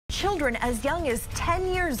children as young as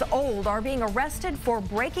 10 years old are being arrested for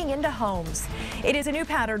breaking into homes. It is a new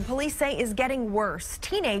pattern police say is getting worse.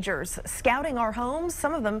 Teenagers scouting our homes,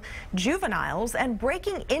 some of them juveniles, and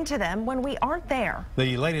breaking into them when we aren't there.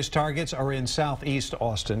 The latest targets are in southeast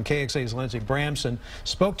Austin. KXA's Lindsey Bramson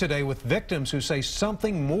spoke today with victims who say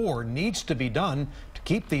something more needs to be done to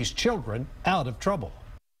keep these children out of trouble.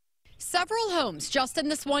 Several homes just in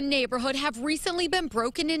this one neighborhood have recently been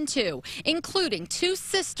broken into, including two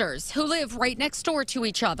sisters who live right next door to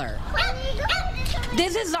each other.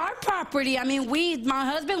 This is our property. I mean, my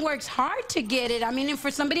husband works hard to get it. I mean, and for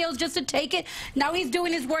somebody else just to take it, now he's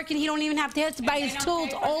doing his work and he don't even have to buy his tools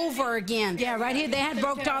over again. Yeah, right here, they had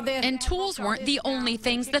broke all this. And tools weren't the only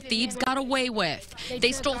things the thieves got away with.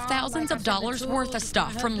 They stole thousands of dollars worth of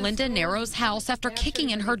stuff from Linda Narrow's house after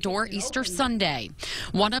kicking in her door Easter Sunday.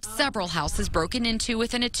 One of several houses broken into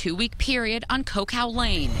within a 2-week period on Cocoa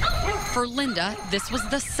Lane. For Linda, this was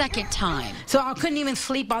the second time. So I couldn't even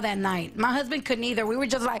sleep all that night. My husband couldn't either. We were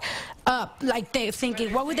just like up, like they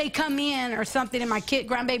thinking, what would they come in or something, and my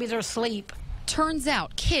grandbabies are asleep. Turns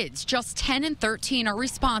out kids just 10 and 13 are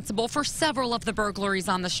responsible for several of the burglaries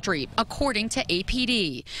on the street, according to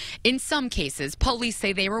APD. In some cases, police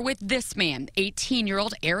say they were with this man,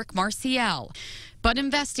 18-year-old Eric Marcial. But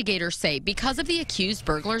investigators say because of the accused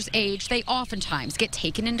burglar's age, they oftentimes get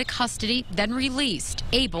taken into custody, then released,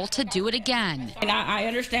 able to do it again. And I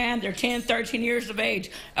understand they're 10, 13 years of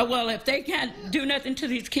age. Well, if they can't do nothing to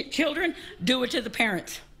these children, do it to the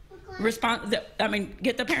parents.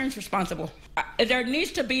 Get the parents responsible. There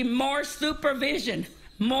needs to be more supervision,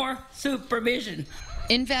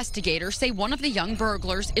 Investigators say one of the young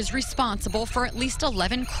burglars is responsible for at least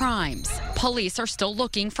 11 crimes. Police are still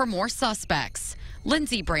looking for more suspects.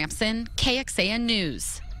 Lindsey Bramson, KXAN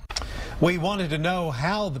News. We wanted to know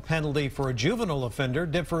how the penalty for a juvenile offender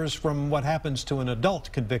differs from what happens to an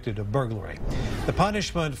adult convicted of burglary. The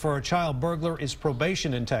punishment for a child burglar is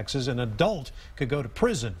probation in Texas. An adult could go to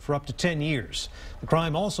prison for up to 10 years. The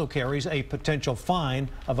crime also carries a potential fine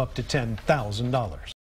of up to $10,000.